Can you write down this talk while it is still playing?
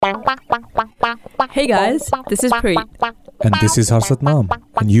Hey guys, this is Preet. And this is Harsat Nam,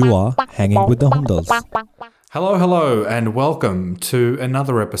 and you are hanging with the Hundals. Hello, and welcome to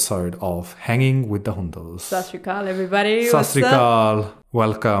another episode of Hanging with the Hundals. Sat Sri Akal, everybody. Sat Sri Akal,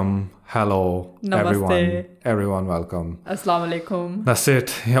 welcome, hello, Namaste. everyone, welcome. Assalamu alaikum. That's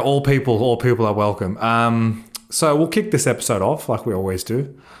it. Yeah, all people are welcome. So we'll kick this episode off like we always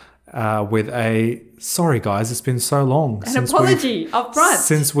do. With a sorry guys, it's been so long. An apology up front.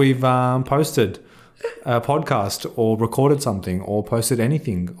 Since we've posted a podcast or recorded something or posted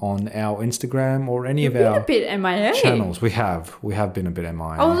anything on our Instagram or any of our a bit MIA. channels. We have been a bit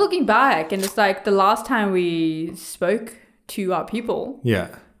MIA. I was looking back and it's like the last time we spoke to our people. Yeah.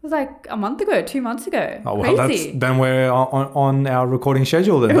 It was like a month ago, 2 months ago. Oh, well, Crazy. then we're on our recording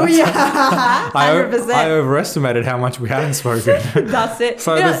schedule then. Oh, That's, yeah, 100%. I overestimated how much we hadn't spoken. That's it.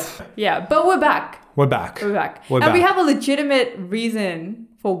 So yeah, but we're back. We're back. We're back. We're and back. we have a legitimate reason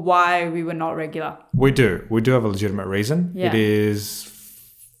for why we were not regular. We do have a legitimate reason. Yeah. It is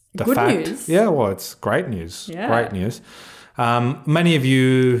the Good fact. news. Yeah, well, it's great news. Yeah. Great news. Many of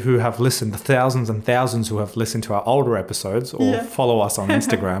you who have listened, the thousands and thousands who have listened to our older episodes or follow us on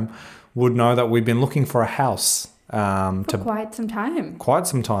Instagram would know that we've been looking for a house For quite some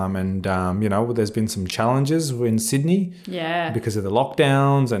time. And there's been some challenges in Sydney Yeah. because of the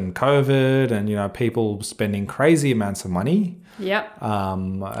lockdowns and COVID and people spending crazy amounts of money. Yep.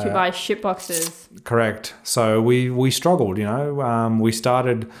 To buy shit boxes. Correct. So we struggled. We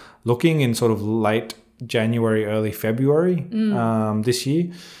started looking in sort of late January, early February this year,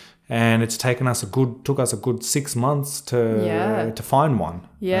 and it's taken us took us a good 6 months to find one.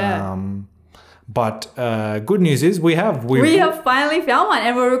 Yeah. But good news is we have finally found one,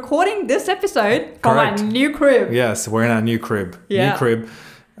 and we're recording this episode from our Correct. new crib. Yes, we're in our new crib. Yeah. New crib.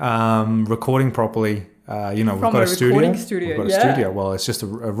 Recording properly. We've got a recording studio. studio. We've got a studio. Well, it's just a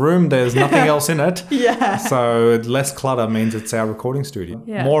room. There's nothing else in it. Yeah. So less clutter means it's our recording studio.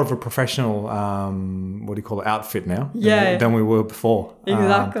 Yeah. More of a professional, outfit now than we were before.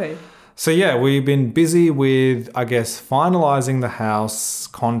 Exactly. So yeah, we've been busy with, I guess, finalizing the house,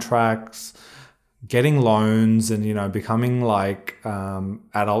 contracts, getting loans and, becoming like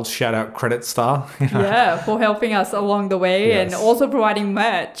adult shout out Credit Star. Yeah, for helping us along the way Yes. and also providing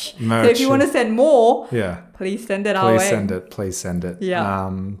merch. So Merch if you want to send more, Yeah. please send it our way. Please send it. Yeah.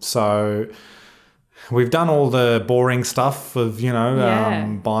 So we've done all the boring stuff of,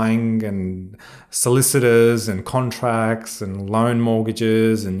 buying and solicitors and contracts and loan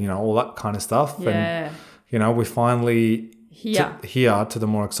mortgages and, all that kind of stuff. Yeah. And, we finally Here. to the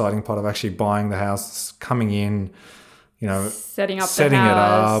more exciting part of actually buying the house, coming in, Setting up setting the it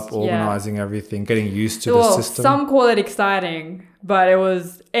house. up, organizing everything, getting used to the Well, system. some call it exciting, but it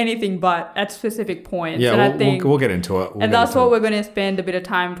was anything but at specific points. Yeah, and I think we'll get into it. and that's what we're going to spend a bit of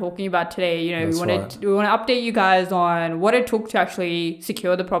time talking about today. That's we want to update you guys on what it took to actually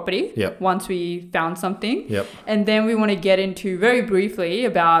secure the property. Yep. Once we found something. Yep. And then we want to get into very briefly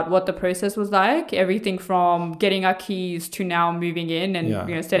about what the process was like, everything from getting our keys to now moving in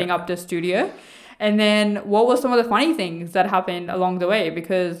and setting up the studio. And then what were some of the funny things that happened along the way?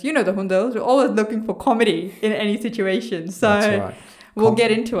 Because the Hundals are always looking for comedy in any situation. So That's right. we'll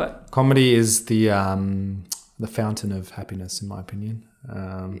get into it. Comedy is the fountain of happiness, in my opinion.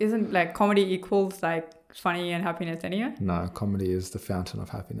 Isn't like comedy equals like funny and happiness anyway? No, comedy is the fountain of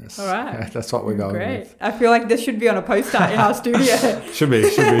happiness. All right. That's what we're going Great. with. I feel like this should be on a poster in our studio. Should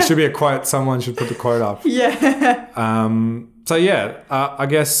be a quote. Someone should put the quote up. Yeah. I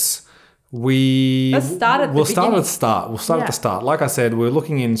guess we'll start at the start. We'll start at the start. Like I said, we're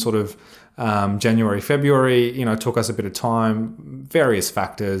looking in sort of January, February. It took us a bit of time, various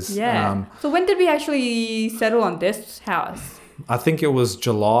factors. Yeah. So when did we actually settle on this house? I think it was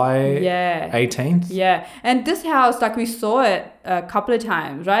July 18th. Yeah. And this house, like we saw it a couple of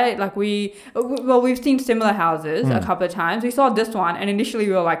times, right? Like we've seen similar houses a couple of times. We saw this one and initially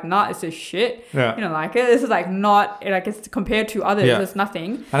we were like, nah, it's a shit. Yeah. You don't like it. This is like not, like it's compared to others, it's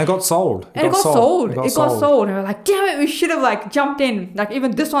nothing. And it got sold. It got sold. And we're like, damn it, we should have like jumped in. Like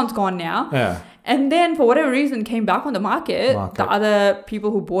even this one's gone now. Yeah. And then for whatever reason came back on the market. The other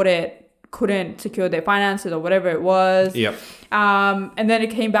people who bought it couldn't secure their finances or whatever it was. Yep. And then it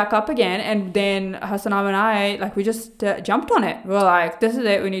came back up again. And then Hassanam and I, like we just jumped on it. We were like, this is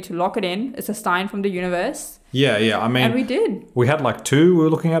it. We need to lock it in. It's a sign from the universe. Yeah. I mean, and we did. We had like two we were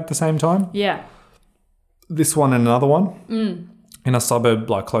looking at the same time. Yeah. This one and another one in a suburb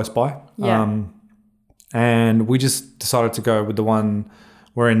like close by. Yeah. And we just decided to go with the one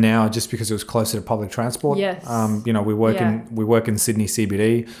we're in now just because it was closer to public transport. Yes. You know, we work in Sydney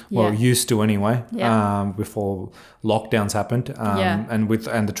CBD. Well, used to anyway. Before lockdowns happened. And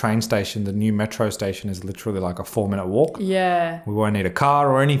the train station, the new metro station, is literally like a 4-minute walk. Yeah. We won't need a car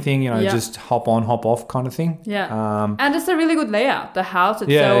or anything. You know, just hop on, hop off kind of thing. Yeah. And it's a really good layout. The house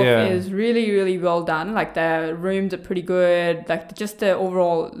itself is really, really well done. Like the rooms are pretty good. Like just the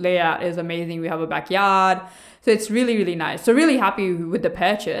overall layout is amazing. We have a backyard. So it's really, really nice. So really happy with the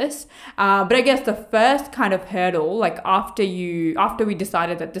purchase. But I guess the first kind of hurdle, like after we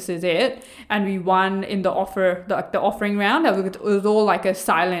decided that this is it and we won in the offering round, it was all like a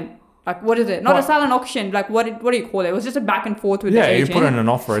silent, like what is it? Not a silent auction. Like what do you call it? It was just a back and forth with the agent. Yeah, you put in an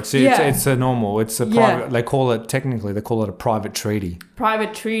offer. It's a normal. It's a private. They call it a private treaty.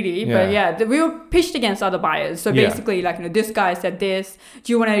 Private treaty, but we were pitched against other buyers. So basically, like, you know, this guy said this.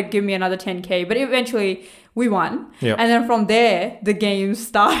 Do you want to give me another 10K? But eventually, we won. Yep. And then from there, the game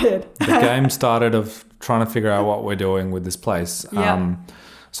started. The game started of trying to figure out what we're doing with this place. Yeah.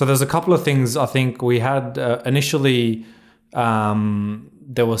 So there's a couple of things I think we had initially.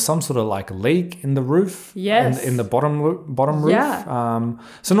 There was some sort of like leak in the roof. Yes. In the bottom roof. Yeah.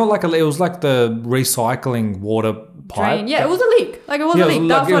 So not like it was like the recycling water pipe. Drain. Yeah, it was a leak. Like it was a leak.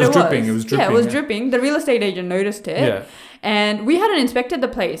 That's what it was. It was dripping. Yeah, it was dripping. The real estate agent noticed it. Yeah. And we hadn't inspected the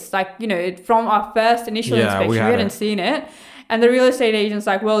place. Like, you know, from our first initial inspection, we hadn't seen it. And the real estate agent's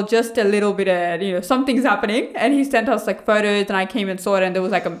like, well, just a little bit of, you know, something's happening. And he sent us like photos and I came and saw it and there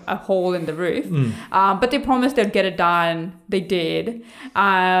was like a hole in the roof. But they promised they'd get it done. They did.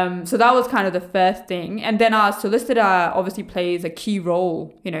 So that was kind of the first thing. And then our solicitor obviously plays a key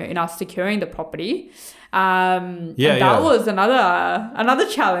role, you know, in us securing the property. That was another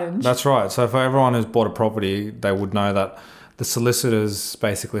challenge. That's right. So for everyone who's bought a property, they would know that the solicitors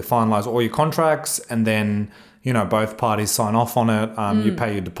basically finalize all your contracts and then, you know, both parties sign off on it. You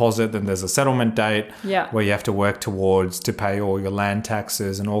pay your deposit, then there's a settlement date where you have to work towards to pay all your land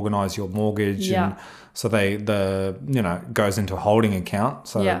taxes and organize your mortgage. And so it goes into a holding account.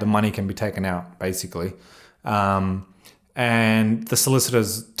 So the money can be taken out basically. And the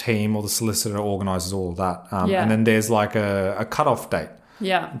solicitor's team or the solicitor organizes all of that. And then there's like a cutoff date.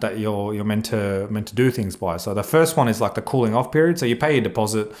 That you're meant to do things by. So the first one is like the cooling off period. So you pay your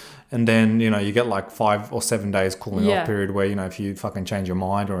deposit and then, you know, you get like 5 or 7 days cooling off period where, you know, if you fucking change your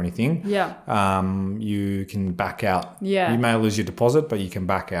mind or anything, you can back out. You may lose your deposit, but you can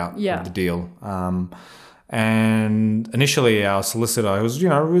back out of the deal. And initially our solicitor, it was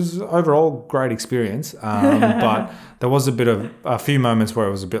overall great experience. But there was a few moments where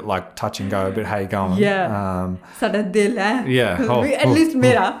it was a bit like touch and go, a bit how you going. At least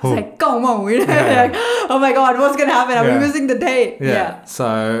Mira, it's like, come on, like, oh my God, what's going to happen? Are we missing the date?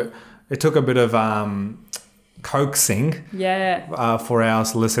 So it took a bit of coaxing for our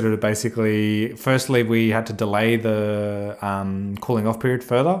solicitor to basically, firstly, we had to delay the cooling off period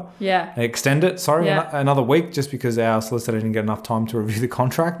further. Extend it, another week, just because our solicitor didn't get enough time to review the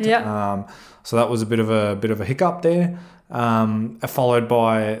contract. So that was a bit of a hiccup there. Followed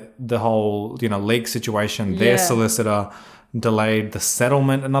by the whole, you know, leak situation. Their solicitor delayed the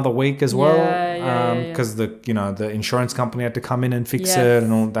settlement another week as well, because the insurance company had to come in and fix it,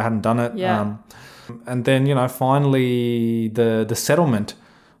 and all, they hadn't done it. And then, you know, finally the settlement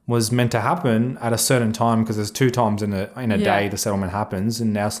was meant to happen at a certain time, because there's 2 times in a day the settlement happens,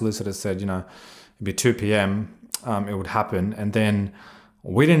 and our solicitor said, you know, it'd be 2 p.m. It would happen, and then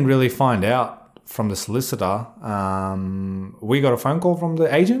we didn't really find out from the solicitor. We got a phone call from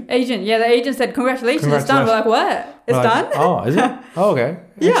the agent. The agent said, congratulations, it's done. We're like, what? It's done? Oh, is it? Oh, okay.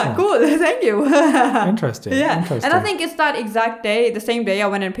 Yeah, cool. Thank you. Interesting. And I think it's that exact day, the same day I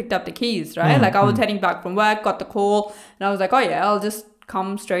went and picked up the keys, right? I was heading back from work, got the call, and I was like, oh yeah, I'll just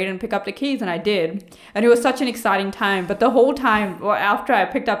come straight and pick up the keys, and I did. And it was such an exciting time. But the whole time, after I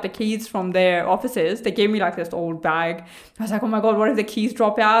picked up the keys from their offices, they gave me like this old bag. I was like, oh my God, what if the keys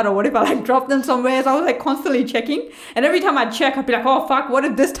drop out, or what if I like drop them somewhere? So I was like constantly checking, and every time I check, I'd be like, oh fuck, what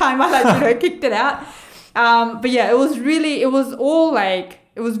if this time I like kicked it out? But yeah, it was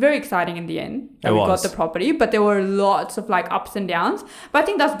very exciting in the end that we got the property, but there were lots of like ups and downs. But I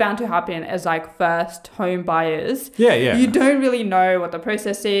think that's bound to happen as like first home buyers. You don't really know what the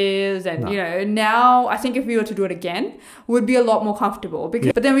process is, and you know, now I think if we were to do it again, we'd be a lot more comfortable,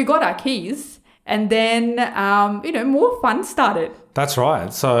 because but then we got our keys, and then you know, more fun started. That's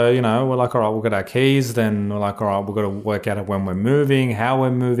right. So, you know, we're like, all right, we'll get our keys, then we're like, all right, we've got to work out when we're moving, how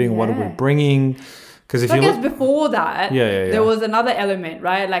we're moving, what are we bringing. Because I guess before that, there was another element,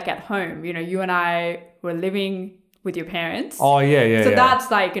 right? Like at home, you know, you and I were living with your parents. Oh, So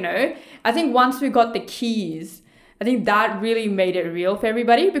that's like, you know, I think once we got the keys, I think that really made it real for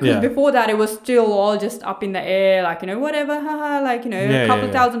everybody, because before that it was still all just up in the air, like, you know, whatever, haha, like, you know, a couple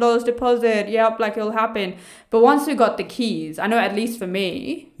 $1,000 deposit, yep, like it'll happen. But once we got the keys, I know at least for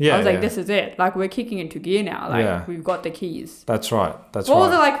me, I was like, this is it. Like, we're kicking into gear now. Like, we've got the keys. That's right. What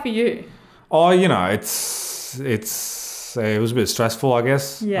was it like for you? Oh, you know, it was a bit stressful, I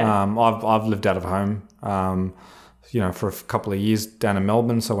guess. Yeah. I've lived out of home, you know, for a couple of years down in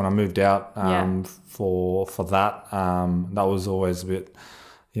Melbourne. So when I moved out, for that, that was always a bit,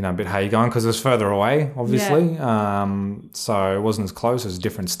 you know, a bit how you going, because it was further away, obviously. So it wasn't as close. It was a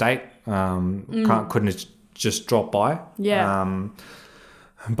different state. Couldn't just drop by.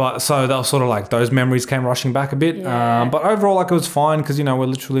 But so that was sort of like those memories came rushing back a bit. But overall, like, it was fine, because, you know, we're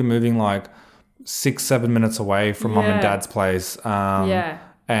literally moving like 6-7 minutes away from mum and dad's place.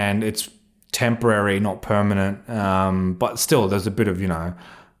 And it's temporary, not permanent. But still, there's a bit of, you know,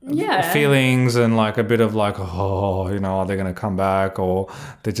 feelings and like a bit of like, oh, you know, are they going to come back, or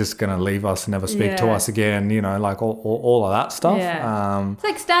they're just going to leave us and never speak to us again, you know, like all of that stuff. It's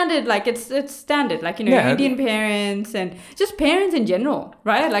like standard, like it's standard, like, you know, Indian parents and just parents in general,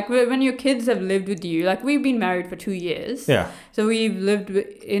 right? Like when your kids have lived with you, like we've been married for 2 years. So we've lived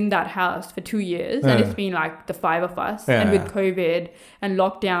in that house for 2 years, and it's been like the 5 of us, and with COVID and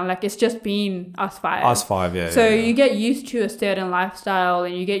lockdown, like it's just been us 5. Us 5, So you get used to a certain lifestyle,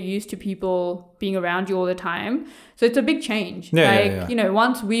 and you get used to people being around you all the time. So it's a big change. You know,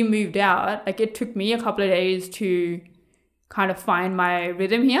 once we moved out, like it took me a couple of days to kind of find my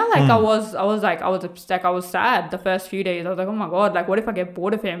rhythm here. Like I was sad the first few days. I was like, oh my God, like what if I get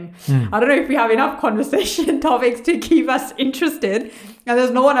bored of him? I don't know if we have enough conversation topics to keep us interested, and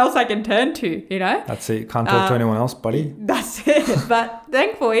there's no one else I can turn to, you know? That's it. Can't talk to anyone else, buddy. That's it. But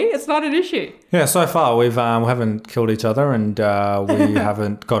thankfully, it's not an issue. Yeah, so far we haven't killed each other, and we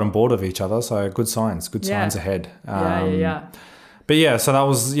haven't gotten bored of each other. So good signs ahead. But yeah, so that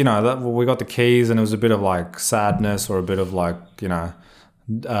was, you know, that we got the keys, and it was a bit of like sadness, or a bit of like, you know,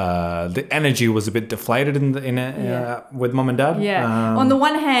 the energy was a bit deflated with mum and dad. On the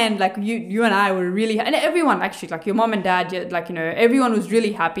one hand, like you and I were really, and everyone actually, like your mum and dad, like, you know, everyone was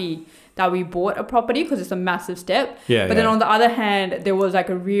really happy that we bought a property, because it's a massive step. But then on the other hand, there was like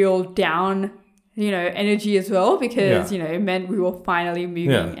a real down, you know, energy as well, because you know, it meant we were finally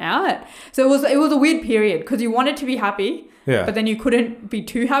moving out. So it was a weird period, because you wanted to be happy. But then you couldn't be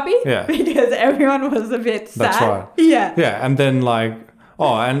too happy because everyone was a bit sad. That's right. Yeah, and then like,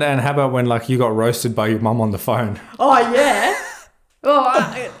 and how about when like you got roasted by your mum on the phone? Oh yeah. Well,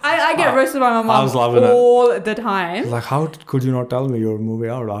 I get roasted by my mum all the time. Like, how could you not tell me you're moving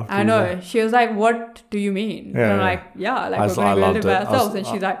out after? I know. She was like, "What do you mean?" And I'm like, "Yeah, like we're going to live by ourselves." And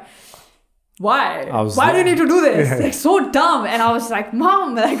she's like, why? Why do you need to do this? It's so dumb. And I was like,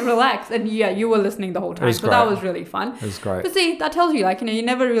 Mom, like, relax. And you were listening the whole time. So that was really fun. It was great. But see, that tells you, like, you know, you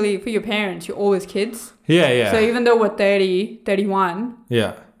never really, for your parents, you're always kids. Yeah. So even though we're 30, 31,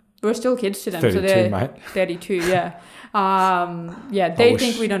 we're still kids to them. 32, so they're mate. 32, they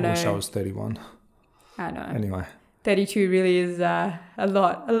think we don't know. I wish I was 31. I know. Anyway. 32 really is a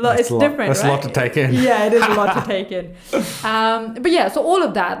lot. It's different, That's right? a lot to take in. Yeah, it is a lot to take in. But yeah, so all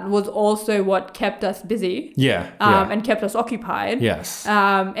of that was also what kept us busy. And kept us occupied. Yes.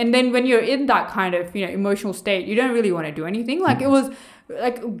 And then when you're in that kind of, you know, emotional state, you don't really want to do anything. Like it was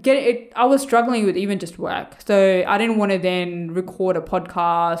like I was struggling with even just work, so I didn't want to then record a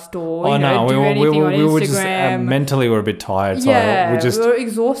podcast or do anything on Instagram. We were just mentally we're a bit tired. So we were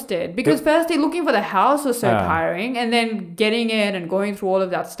exhausted because firstly looking for the house was so tiring, and then getting it and going through all of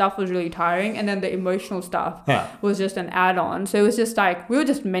that stuff was really tiring, and then the emotional stuff was just an add-on. So it was just like we were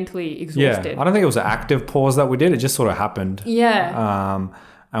just mentally exhausted. I don't think it was an active pause that we did. It just sort of happened.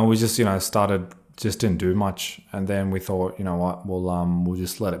 And we just just didn't do much, and then we thought, you know what, we'll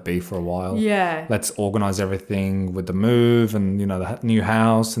just let it be for a while. Let's organize everything with the move and, you know, the new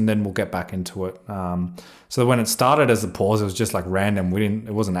house, and then we'll get back into it. So when it started as a pause, it was just like random.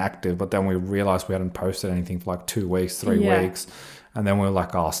 It wasn't active, but then we realized we hadn't posted anything for like 2 weeks, 3 weeks. And then we were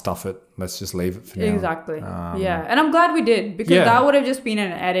like, oh, stuff it. Let's just leave it for now. Exactly. And I'm glad we did, because that would have just been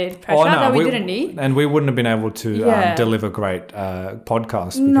an added pressure that we didn't need. And we wouldn't have been able to deliver great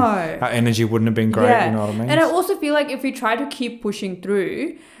podcasts. No. Our energy wouldn't have been great, you know what I mean? And I also feel like if we try to keep pushing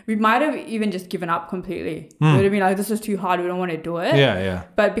through, we might have even just given up completely. We would have been like, this is too hard. We don't want to do it.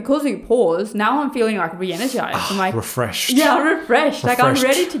 But because we paused, now I'm feeling like re-energized. I'm like refreshed. Yeah, I'm refreshed. Like I'm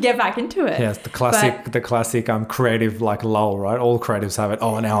ready to get back into it. Yes, the classic creative like lull, right? All creatives have it.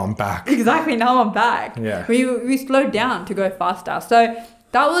 Oh, now I'm back. Exactly. Now I'm back. Yeah. We slowed down to go faster. So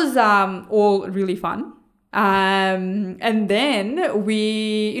that was all really fun. And then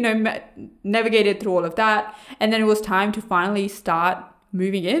we, navigated through all of that. And then it was time to finally start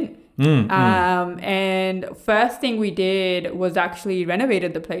moving in. And first thing we did was actually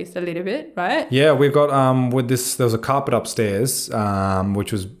renovated the place a little bit, right? Yeah, we got there was a carpet upstairs,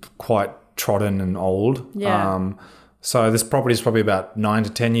 which was quite trodden and old. Yeah. So this property is probably about 9 to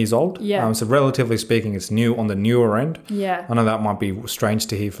 10 years old. Yeah. So relatively speaking, it's new on the newer end. Yeah. I know that might be strange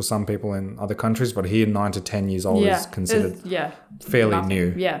to hear for some people in other countries, but here 9 to 10 years old is considered fairly nothing.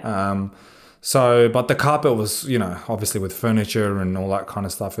 new. Yeah. So, but the carpet was, obviously with furniture and all that kind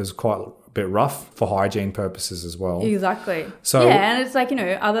of stuff, is quite a bit rough for hygiene purposes as well. Exactly. So, and it's like,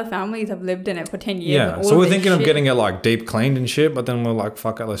 other families have lived in it for 10 years. Yeah. So we're thinking of getting it like deep cleaned and shit, but then we're like,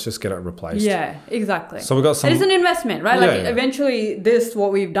 fuck it, let's just get it replaced. Yeah, exactly. So we got some. It's an investment, right? Eventually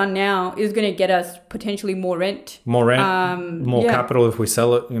what we've done now is going to get us potentially more rent. More capital if we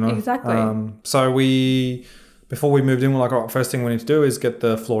sell it, Exactly. So before we moved in, we're like, all right, first thing we need to do is get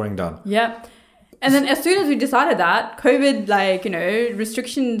the flooring done. Yeah. And then as soon as we decided that, COVID,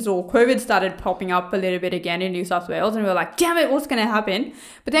 restrictions or COVID started popping up a little bit again in New South Wales. And we were like, damn it, what's going to happen?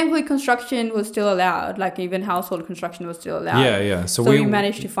 But thankfully, construction was still allowed. Like, even household construction was still allowed. Yeah. So we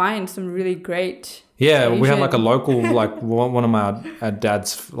managed to find some really great... Yeah, we had like a local, like one of my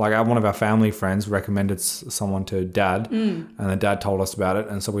dad's, like one of our family friends recommended someone to Dad. And the dad told us about it.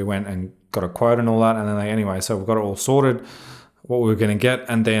 And so we went and got a quote and all that. And then so we got it all sorted, what we were going to get.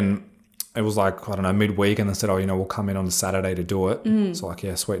 And then... it was like, I don't know, midweek, and they said, we'll come in on a Saturday to do it. So like,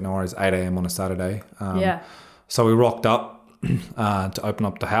 yeah, sweet, no worries, 8 a.m. on a Saturday. So we rocked up to open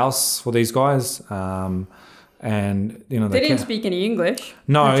up the house for these guys. And, they didn't speak any English.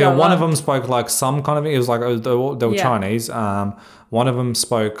 No, one of them spoke like some kind of, it was like, they were Chinese. One of them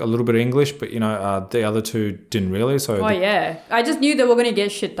spoke a little bit of English, but, the other two didn't really. So I just knew they were going to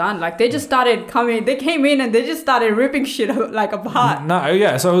get shit done. Like, they just started they came in and they just started ripping shit like apart. No,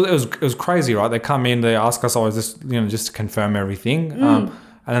 yeah. So it was crazy, right? They come in, they ask us always just to confirm everything. And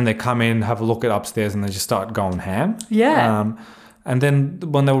then they come in, have a look at upstairs, and they just start going ham. Yeah. And then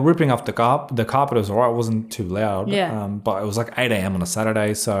when they were ripping up the carpet, it was all right. It wasn't too loud. Yeah. But it was like 8 a.m. on a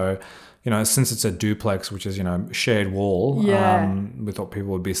Saturday. So, since it's a duplex, which is, shared wall, we thought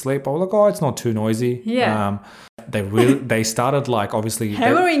people would be asleep. I was like, oh, it's not too noisy. Yeah. They started like, obviously.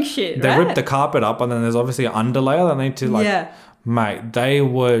 Hammering shit, They ripped the carpet up, and then there's obviously an underlayer that they need to like. Mate, they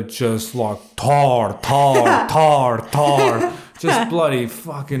were just like tar. Just bloody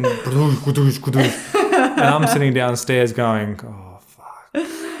fucking. And I'm sitting downstairs going, oh, fuck.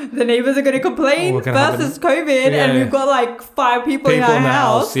 The neighbors are going to complain versus COVID, and we've got like 5 people in our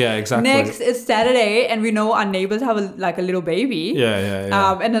house. Yeah, exactly. Next is Saturday, and we know our neighbors have a little baby.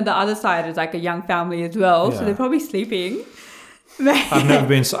 Yeah. And then the other side is like a young family as well, so they're probably sleeping. I've never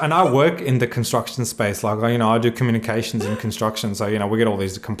been and I work in the construction space, like I do communications in construction, so we get all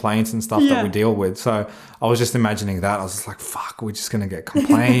these complaints and stuff that we deal with. So I was just imagining that. I was just like, fuck, we're just gonna get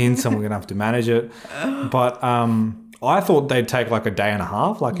complaints and we're gonna have to manage it. But I thought they'd take like a day and a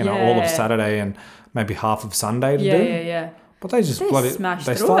half, like all of Saturday and maybe half of Sunday to do. Yeah. But they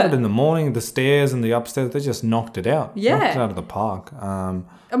started in the morning, the stairs and the upstairs, they just knocked it out. Knocked it out of the park.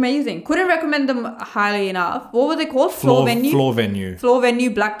 Amazing. Couldn't recommend them highly enough. What were they called? Floor Venue? Floor Venue. Floor Venue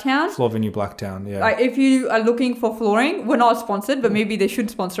Blacktown? Floor Venue Blacktown, yeah. Like, if you are looking for flooring, we're not sponsored, but maybe they should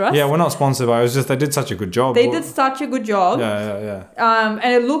sponsor us. Yeah, we're not sponsored, but it was just they did such a good job. They did such a good job. Yeah.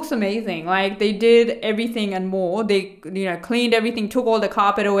 And it looks amazing. Like, they did everything and more. They, cleaned everything, took all the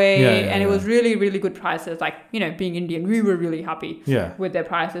carpet away, and it was really, really good prices. Like, being Indian, we were really happy with their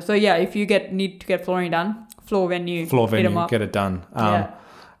prices. So, yeah, if you need to get flooring done, Floor Venue, get it done.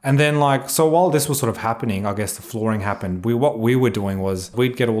 And then so while this was sort of happening, I guess the flooring happened. What we were doing was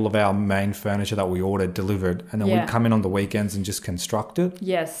we'd get all of our main furniture that we ordered delivered, and then we'd come in on the weekends and just construct it.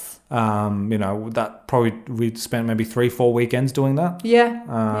 Yes. That probably we spent maybe 3-4 weekends doing that.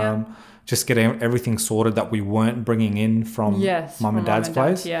 Yeah. Just getting everything sorted that we weren't bringing in from mum and dad's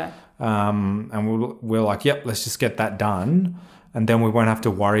place. And we're like, yep, let's just get that done. And then we won't have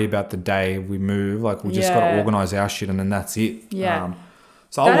to worry about the day we move. Like, we just got to organize our shit, and then that's it. Yeah.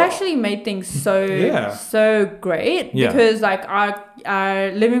 So that actually made things so great because like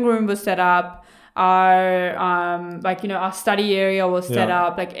our living room was set up, our our study area was set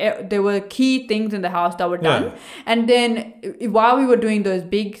up. Like there were key things in the house that were done, and then while we were doing those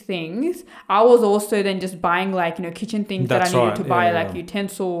big things, I was also then just buying kitchen things that I needed to buy, like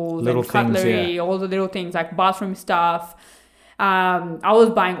utensils little and cutlery, things, all the little things like bathroom stuff. I was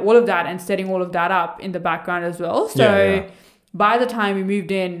buying all of that and setting all of that up in the background as well. So. By the time we moved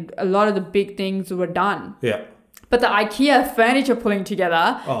in, a lot of the big things were done. Yeah. But the IKEA furniture pulling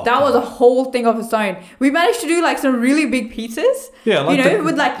together, that was a whole thing of its own. We managed to do like some really big pieces. Yeah, like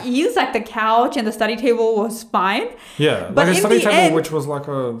with like ease, like the couch and the study table was fine. Yeah, but like a study table end, which was like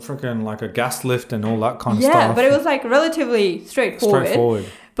a freaking like a gas lift and all that kind of stuff. Yeah, but it was like relatively straightforward.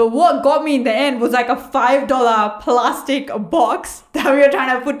 But what got me in the end was like a $5 plastic box that we were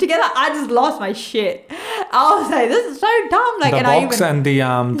trying to put together. I just lost my shit. I was like, this is so dumb. Like the box and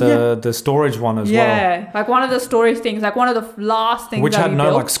the storage one as well. Yeah, like one of the storage things, like one of the last things which that had we no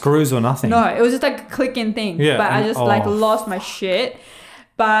built. like screws or nothing. No, it was just like a clicking thing. Yeah, but I just like lost my shit.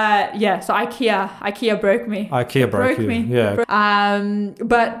 But yeah, so IKEA broke me. IKEA broke you. me. Yeah.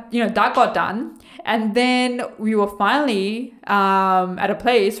 But that got done. And then we were finally at a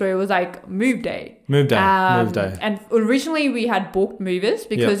place where it was like move day. Move day. And originally we had booked movers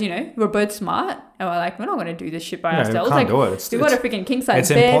because, we're both smart. And we're like, we're not going to do this shit by ourselves. We can't do it. We've got a freaking king size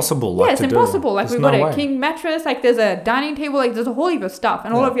bed. It's impossible. Like, it's impossible. Like, we've got a king mattress. Like, there's a dining table. Like, there's a whole heap of stuff.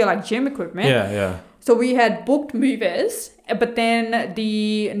 And all of your, like, gym equipment. Yeah. So we had booked movers. But then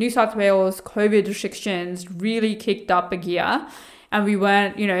the New South Wales COVID restrictions really kicked up a gear. And we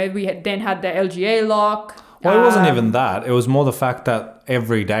weren't, we had the LGA lock. Well, it wasn't even that. It was more the fact that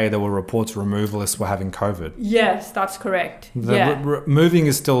every day there were reports removalists were having COVID. Yes, that's correct. Moving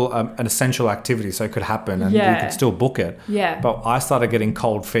is still an essential activity, so it could happen and you could still book it. Yeah. But I started getting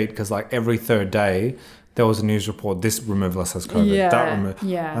cold feet because like every third day there was a news report, this removalist has COVID.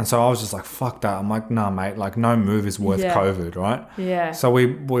 Yeah. And so I was just like, fuck that. I'm like, nah, mate, like no move is worth COVID, right? Yeah. So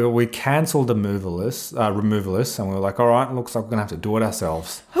we cancelled the removalists and we were like, all right, looks like we're going to have to do it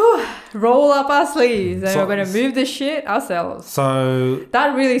ourselves. Roll up our sleeves and we're going to move this shit ourselves. So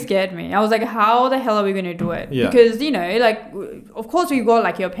that really scared me. I was like, how the hell are we going to do it? Yeah. Because, like, of course we've got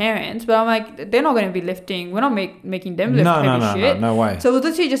like your parents, but I'm like, they're not going to be lifting. We're not making them lift heavy shit. No way. So it was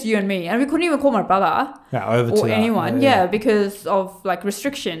literally just you and me. And we couldn't even call my brother or anyone. Yeah, because of like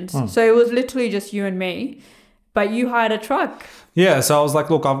restrictions. So it was literally just you and me. But you hired a truck. Yeah, so I was like,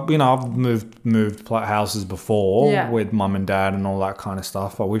 look, I've moved houses before with mum and dad and all that kind of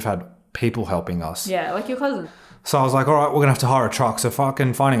stuff, but we've had people helping us. Yeah, like your cousin. So I was like, all right, we're going to have to hire a truck. So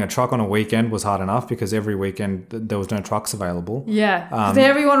finding a truck on a weekend was hard enough because every weekend there was no trucks available. Yeah, because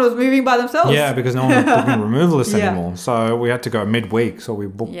everyone was moving by themselves. Yeah, because no one was booking removalists anymore. So we had to go midweek. So we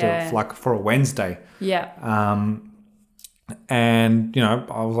booked it like for a Wednesday. Yeah. And,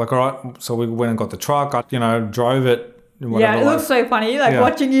 I was like, all right. So we went and got the truck. I, drove it. Yeah, it looks so funny,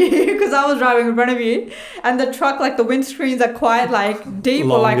 watching you, because I was driving in front of you, and the truck, like the windscreens are quite like deep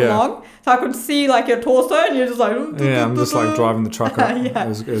long, or like long, so I could see like your torso, and you're just like, I'm just like driving the truck up.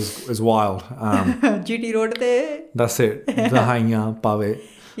 It was wild. Duty road there. That's it.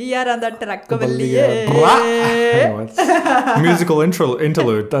 Musical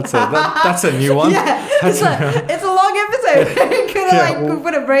interlude. That's it. That's a new one. Yeah, it's a long episode. We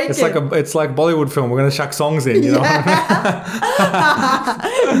put a break. It's like Bollywood film. We're gonna chuck songs in. New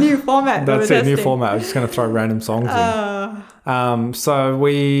format. That's it. New format. I'm just gonna throw random songs in. So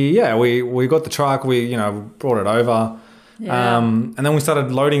we got the truck. We brought it over. Yeah. And then we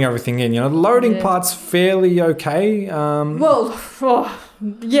started loading everything in. The loading part's fairly okay.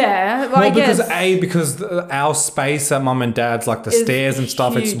 Yeah. Well, because our space at mum and dad's, like the stairs and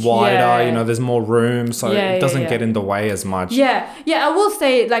stuff, huge, it's wider. There's more room, so it doesn't get in the way as much. Yeah. I will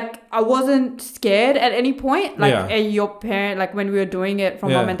say, like, I wasn't scared at any point. Like, your parent, like when we were doing it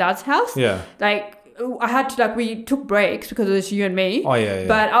from mum and dad's house. Yeah. Like, I had to, we took breaks because it was you and me. Oh, yeah.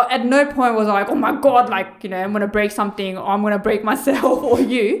 But at no point was I like, oh my God, I'm going to break something, or I'm going to break myself or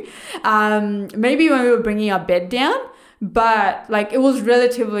you. Maybe when we were bringing our bed down, but it was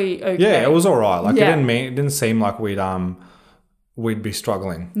relatively okay. Yeah, it was all right. It didn't seem like we'd be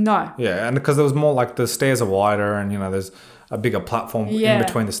struggling. No. Yeah, and because there was more the stairs are wider and, there's a bigger platform in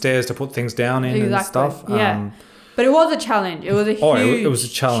between the stairs to put things down in and stuff. Yeah. But it was a challenge. It was a huge it was a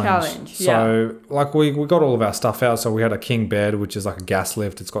challenge. So, we got all of our stuff out. So we had a king bed, which is like a gas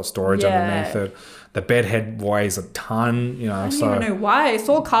lift. It's got storage underneath it. The bed head weighs a ton, I don't even know why. It's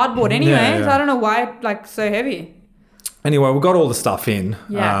all cardboard anyway. So I don't know why it's so heavy. Anyway, we got all the stuff in.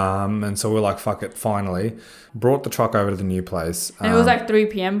 Yeah. And so we're like, fuck it, finally. Brought the truck over to the new place. And it was 3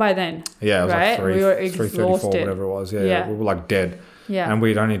 p.m. by then. Yeah, it was right? We were 3:34, whatever it was. Yeah, we were dead. Yeah. And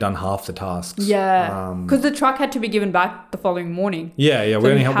we'd only done half the tasks. Yeah. Because the truck had to be given back the following morning. Yeah.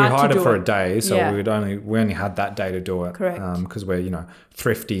 So we hired it for a day, so we only had that day to do it. Correct. Because we're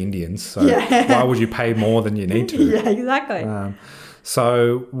thrifty Indians, so why would you pay more than you need to? Yeah, exactly.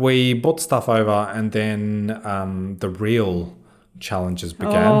 So we brought stuff over, and then the real challenges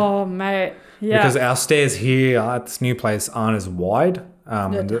began. Oh, mate. Yeah. Because our stairs here at this new place aren't as wide.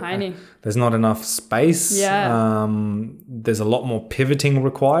 They're tiny. There's not enough space. Yeah. There's a lot more pivoting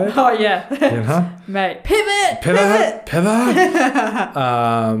required. Oh yeah. You know? Mate, pivot.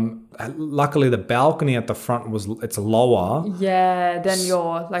 Luckily, the balcony at the front it's lower. Yeah,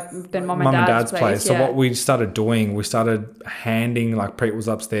 than mum and dad's place. So what we started doing, we started handing, like Preet was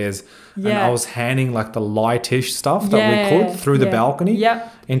upstairs, and I was handing like the lightish stuff that we could through the balcony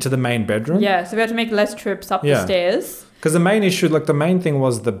into the main bedroom. Yeah, so we had to make less trips up the stairs. Because the main issue, like the main thing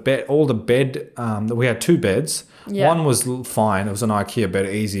was the bed, we had 2 beds. Yeah. One was fine. It was an IKEA bed,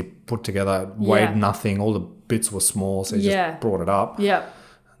 easy put together, weighed nothing. All the bits were small, so you just brought it up. Yeah.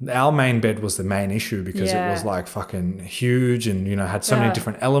 Our main bed was the main issue because it was like fucking huge and, you know, had so many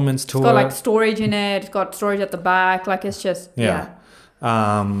different elements to it. It's got like storage in it. It's got storage at the back. Like it's just, you know,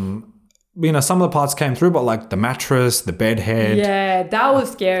 some of the parts came through, but like the mattress, the bed head. Yeah, that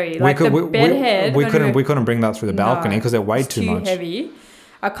was scary. Like the bed head. We couldn't bring that through the balcony because it weighed too much. Too heavy.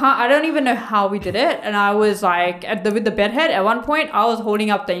 I don't even know how we did it. And I was like, with the bed head, at one point, I was holding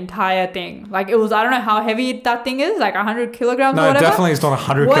up the entire thing. Like it was, I don't know how heavy that thing is, like 100 kilograms or whatever. No, definitely it's not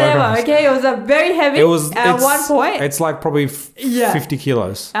 100 kilograms. Okay, it was a very heavy at one point. It's like probably 50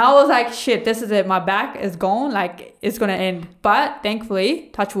 kilos. And I was like, shit, this is it. My back is gone. Like it's going to end. But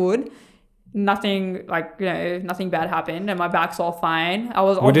thankfully, touch wood, nothing bad happened and my back's all fine.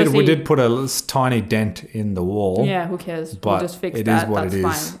 We did put a tiny dent in the wall. Yeah, who cares? But we'll just fix it that. Is what That's it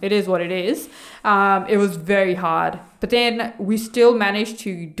is. fine. It is what it is. It was very hard, but then we still managed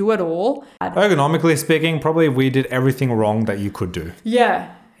to do it all. Ergonomically speaking, probably we did everything wrong that you could do.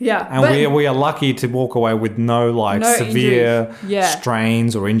 Yeah. And we are lucky to walk away with no severe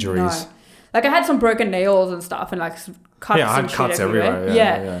strains or injuries. No. Like I had some broken nails and stuff and like cuts. Yeah, I had cuts everywhere.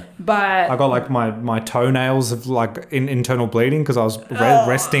 Yeah. But I got like my toenails of like internal bleeding because I was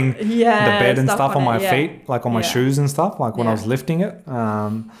resting the bed and stuff on my feet, like on my shoes and stuff, like when I was lifting it.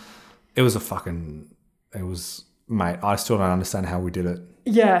 Mate, I still don't understand how we did it.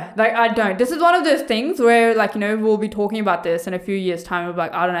 Yeah, like I don't. This is one of those things where like, you know, we'll be talking about this in a few years' time. We'll be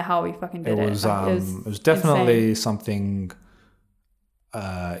like, I don't know how we fucking did it. It was definitely something,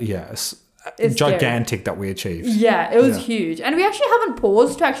 it's gigantic that we achieved. Yeah, it was huge. And we actually haven't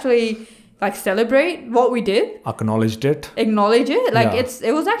paused to actually like celebrate what we did. Acknowledge it. Like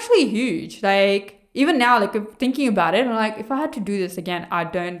it was actually huge. Like even now, like thinking about it, I'm like, if I had to do this again, I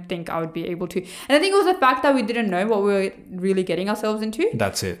don't think I would be able to. And I think it was the fact that we didn't know what we were really getting ourselves into.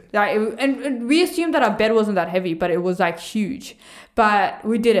 That's it. Like, and we assumed that our bed wasn't that heavy, but it was like huge. But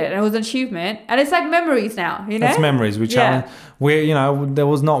we did it, and it was an achievement, and it's like memories now, you know. It's memories. We challenge. You know, there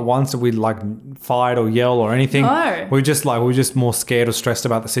was not once that we like fight or yell or anything. No. We were just more scared or stressed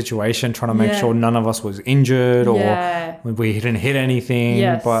about the situation, trying to make sure none of us was injured or we didn't hit anything.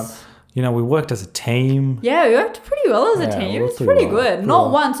 Yes. But you know, we worked as a team. Yeah, we worked pretty well as a team. It's pretty good.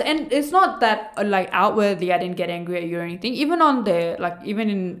 Not once. And it's not that, like, outwardly I didn't get angry at you or anything. Even on the, like, even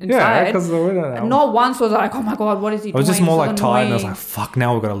inside. Yeah, because not once was I like, oh my God, what is he doing? I was just more like tired and I was like, fuck,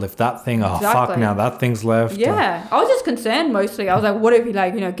 now we've got to lift that thing. Oh, fuck, now that thing's left. Yeah. I was just concerned mostly. I was like, what if he,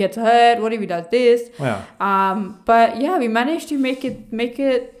 like, you know, gets hurt? What if he does this? Yeah. But yeah, we managed to make it.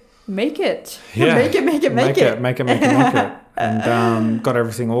 Yeah. Make it. And got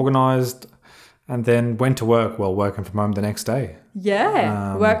everything organised and then went to work working from home the next day.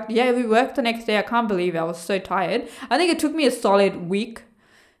 Yeah. We worked the next day. I can't believe it. I was so tired. I think it took me a solid week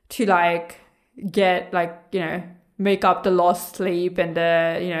to like get like, you know, make up the lost sleep and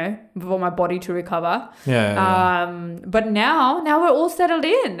you know, for my body to recover. But now we're all settled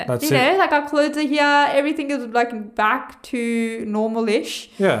in. That's you know, like our clothes are here, everything is like back to normal-ish.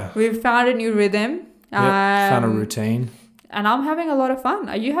 Yeah. We've found a new rhythm. Found a routine. And I'm having a lot of fun.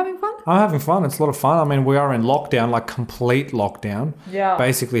 Are you having fun? I'm having fun. It's a lot of fun. I mean, we are in lockdown, like complete lockdown. Yeah.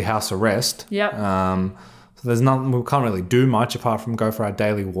 Basically house arrest. Yeah. So there's nothing, we can't really do much apart from go for our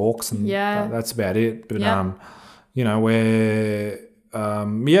daily walks and that's about it. But, you know,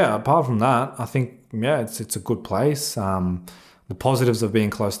 apart from that, I think, it's a good place. The positives of being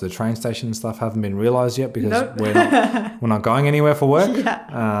close to the train station and stuff haven't been realised yet because we're not going anywhere for work.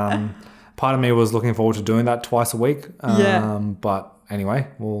 Yeah. Part of me was looking forward to doing that twice a week. But anyway,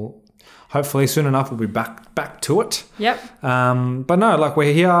 hopefully soon enough we'll be back to it. Yep. But no, like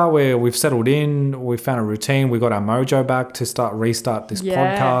we're here, we've settled in, we found a routine, we got our mojo back to restart this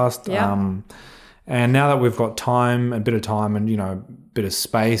podcast. Yeah. And now that we've got time and, you know, a bit of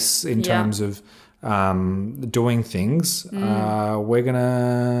space in terms of doing things, we're going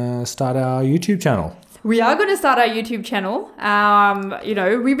to start our YouTube channel. We are going to start our YouTube channel.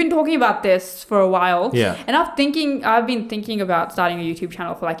 We've been talking about this for a while. Yeah. And I've been thinking about starting a YouTube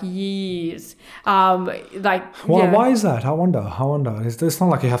channel for like years. Why is that? I wonder. It's not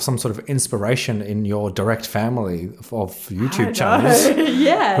like you have some sort of inspiration in your direct family of YouTube channels.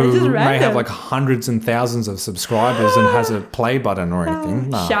 Yeah, who it's just may random. have like hundreds and thousands of subscribers and has a play button or anything.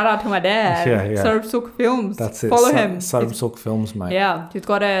 Nah. Shout out to my dad. Yeah. Saurabh Sukh Films. That's it. Follow him. Saurabh Sukh Films, mate. Yeah, he's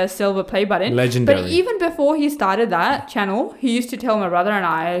got a silver play button. Legendary. But even before he started that channel, he used to tell my brother and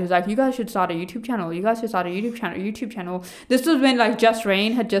I, he was like, you guys should start a YouTube channel. You guys should start a YouTube channel. This was when like Just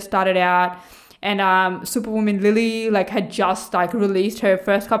Rain had just started out. And Superwoman Lily like had just like released her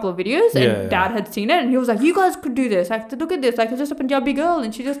first couple of videos, and Dad had seen it, and he was like, "You guys could do this. Like, look at this. Like, it's just a Punjabi girl,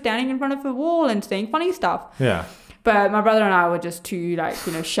 and she's just standing in front of a wall and saying funny stuff." Yeah. But my brother and I were just too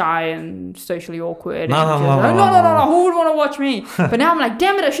shy and socially awkward. No. Who would want to watch me? But now I'm like,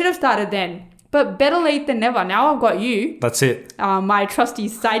 damn it, I should have started then. But better late than never. Now I've got you. That's it. My trusty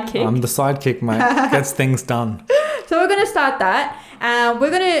sidekick. I'm the sidekick, mate. Gets things done. So we're gonna start that.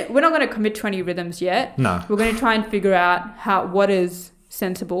 We're not gonna commit to any rhythms yet. No. We're gonna try and figure out what is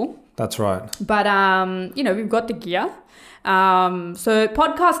sensible. That's right. But we've got the gear. So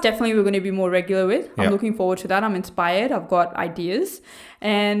podcast definitely we're going to be more regular with. I'm looking forward to that. I'm inspired. I've got ideas,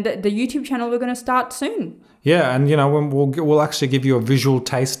 and the YouTube channel we're going to start soon. Yeah, and when we'll actually give you a visual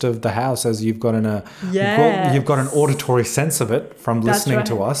taste of the house as you've got you've got an auditory sense of it from listening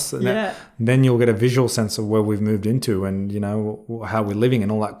to us. And then you'll get a visual sense of where we've moved into and how we're living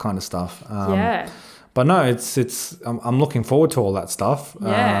and all that kind of stuff. But no, I'm looking forward to all that stuff.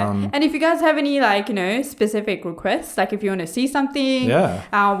 Yeah. And if you guys have any specific requests, like if you want to see something,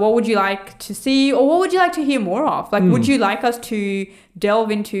 what would you like to see, or what would you like to hear more of? Like, would you like us to delve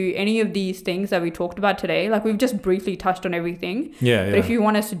into any of these things that we talked about today? Like, we've just briefly touched on everything. But if you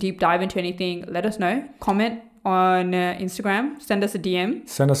want us to deep dive into anything, let us know. Comment on Instagram. Send us a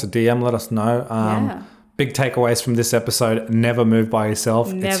DM. Let us know. Big takeaways from this episode: never move by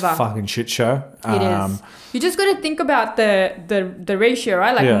yourself. Never. It's a fucking shit show. It is. You just got to think about the ratio,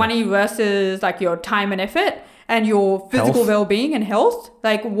 right? Like money versus like your time and effort and your physical well-being and health.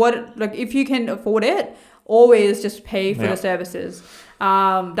 Like if you can afford it, always just pay for the services.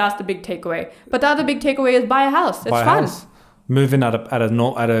 That's the big takeaway. But the other big takeaway is buy a house. It's fun. Move in at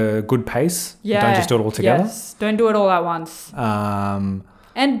a good pace. Yeah. Don't just do it all together. Yes. Don't do it all at once.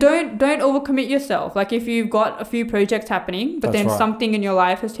 And don't overcommit yourself. Like if you've got a few projects happening, but then something in your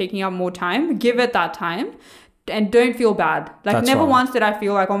life is taking up more time, give it that time and don't feel bad. Like never once did I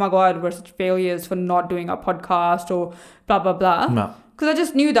feel like, oh my God, we're such failures for not doing a podcast or blah, blah, blah. No. Because I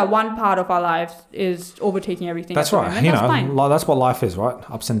just knew that one part of our lives is overtaking everything. That's right. That's what life is, right?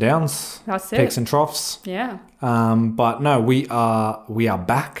 Ups and downs. That's it. Peaks and troughs. Yeah. But no, we are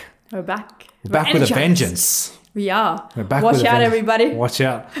back. We're back. We're back with a vengeance. We are. We're back. Watch out, everybody. Watch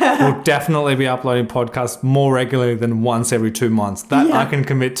out. We'll definitely be uploading podcasts more regularly than once every 2 months. That I can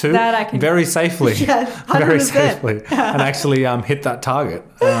commit to. That I can. Very safely. Yes, 100%. Very safely. And actually hit that target.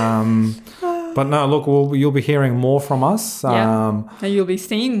 But no, look, you'll be hearing more from us. And you'll be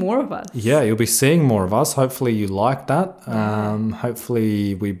seeing more of us. Yeah, you'll be seeing more of us. Hopefully you like that.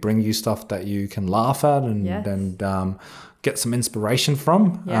 Hopefully we bring you stuff that you can laugh at and get some inspiration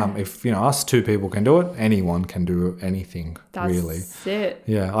from. If us two people can do it, anyone can do anything. Really. That's it.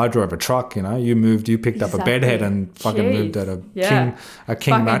 Yeah, I drove a truck. You picked up a bedhead and fucking moved at a king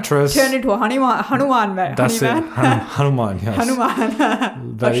fucking mattress. Turned into a Hanuman, mate. That's it. Hanuman. Yes. Hanuman.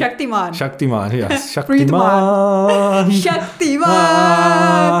 Or Shaktiman. Shaktiman. Yes. Shaktiman.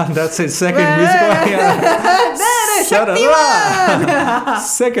 Shaktiman. That's it. Second musical. Shaktiman.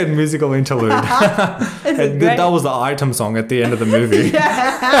 Second musical interlude. That was the item song at the end of the movie.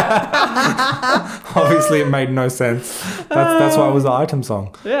 Obviously, it made no sense. That's why it was the item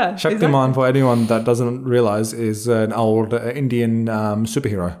song. Yeah. Shaktiman, for anyone that doesn't realize, is an old Indian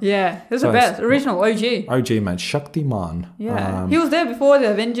superhero. Yeah, it was the best. Original OG. OG, man. Shaktiman. Yeah. He was there before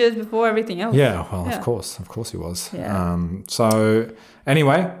the Avengers, before everything else. Yeah, well, of course he was. Yeah. So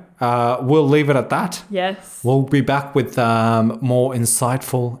anyway, we'll leave it at that. Yes. We'll be back with more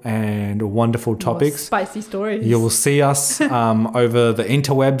insightful and wonderful topics. More spicy stories. You will see us over the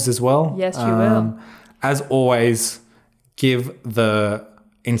interwebs as well. Yes, you will. As always, give the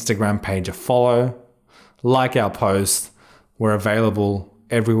Instagram page a follow. Like our post. We're available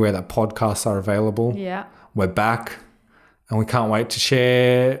everywhere that podcasts are available. Yeah. We're back. And we can't wait to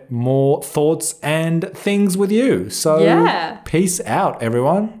share more thoughts and things with you. So peace out,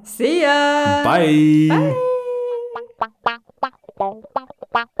 everyone. See ya. Bye.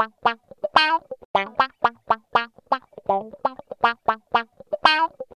 Bye.